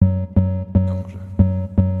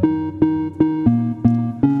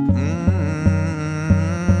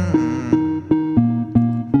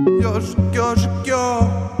ёжик, ё.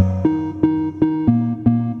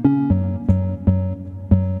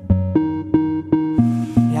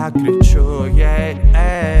 Я кричу ей,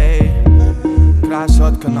 эй,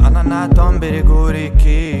 красотка, но она на том берегу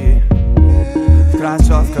реки. В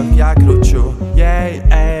кроссовках я кручу ей,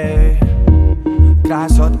 эй,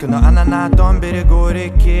 красотка, но она на том берегу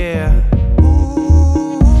реки.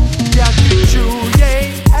 Я кричу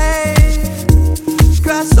ей, эй,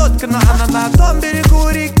 красотка, но она на том берегу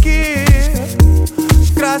реки.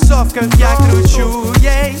 В кроссовках я кручу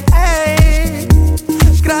ей, эй,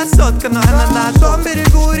 красотка, но она на том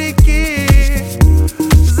берегу реки.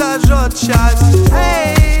 Зажжет сейчас,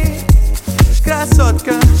 эй,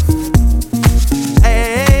 красотка,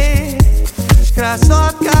 эй,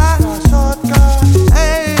 красотка, красотка,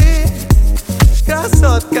 эй,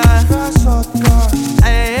 красотка, красотка,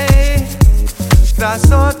 эй,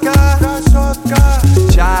 красотка, красотка.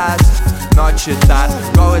 Час ночи,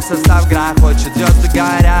 торговый состав грохочет, звезды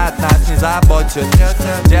горят, нас не заботят.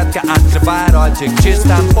 Детка, открывай ротик, в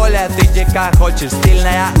чистом поле ты дико хочешь.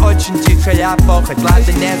 Стильная, очень тихая похоть,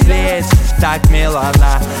 ладно, не злись, так мило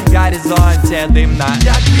на горизонте дымно.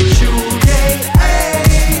 Я кричу ей,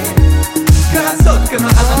 эй, красотка, но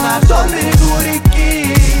она на том берегу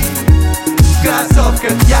реки. В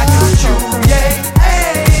кроссовках я кричу ей,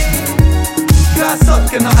 эй,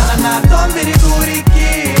 красотка, но она на том берегу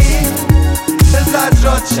реки.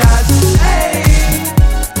 Зажжет сейчас, эй,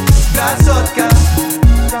 красотка,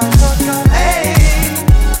 красотка, эй,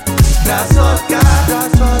 красотка,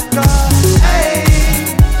 красотка, эй,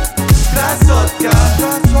 красотка,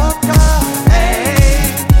 красотка,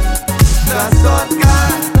 эй, красотка.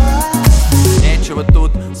 Нечего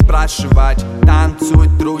тут спрашивать, танцуй,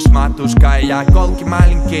 трусь, матушка. Я колкий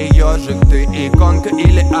маленький ежик, ты иконка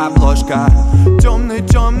или обложка.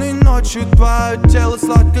 Темной ночью твое тело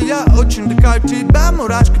сладкое, я очень дыхаю тебя,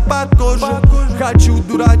 мурашки под кожей. Хочу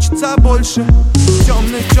дурачиться больше.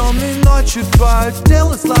 Темной ночью твое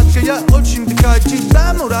тело сладкое, я очень дыхаю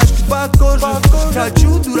тебя, мурашки под кожей.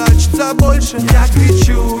 Хочу дурачиться больше. Я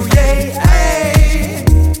кричу ей, эй,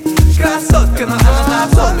 красотка, но она на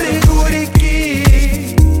том берегу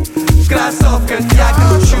реки. В кроссовках я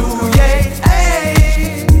кручу ей,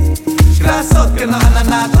 эй, красотка, но она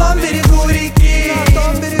на том берегу реки.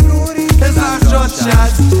 Зажжет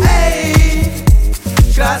сейчас, эй,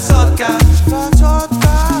 красотка,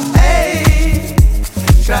 красотка, эй,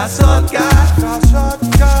 красотка,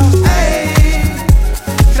 красотка, эй,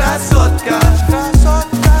 красотка,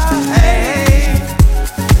 красотка, эй,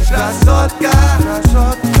 красотка,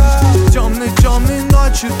 красотка. Темной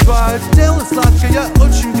ночью твое тело сладкое, я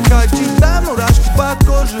очень дыхаю тебя, мурашки под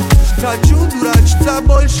кожей. Хочу дурачиться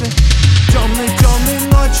больше. Темной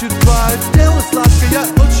ночью твое тело сладкое, я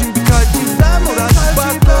очень дыхаю тебя, мурашки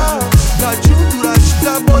под кожей. Хочу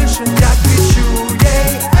дурачиться больше. Я кричу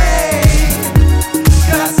ей, эй,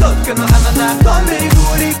 красотка, но она на том берегу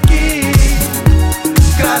реки.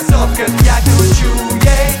 В кроссовках я кручу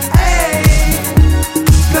ей, эй,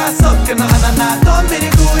 красотка, но она на том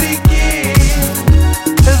берегу реки.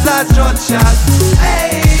 Зажжет сейчас,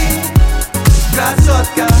 эй,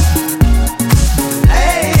 красотка,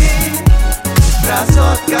 эй,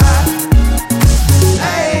 красотка,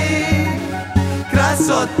 эй,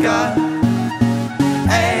 красотка,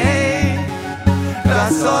 эй,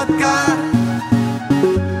 красотка.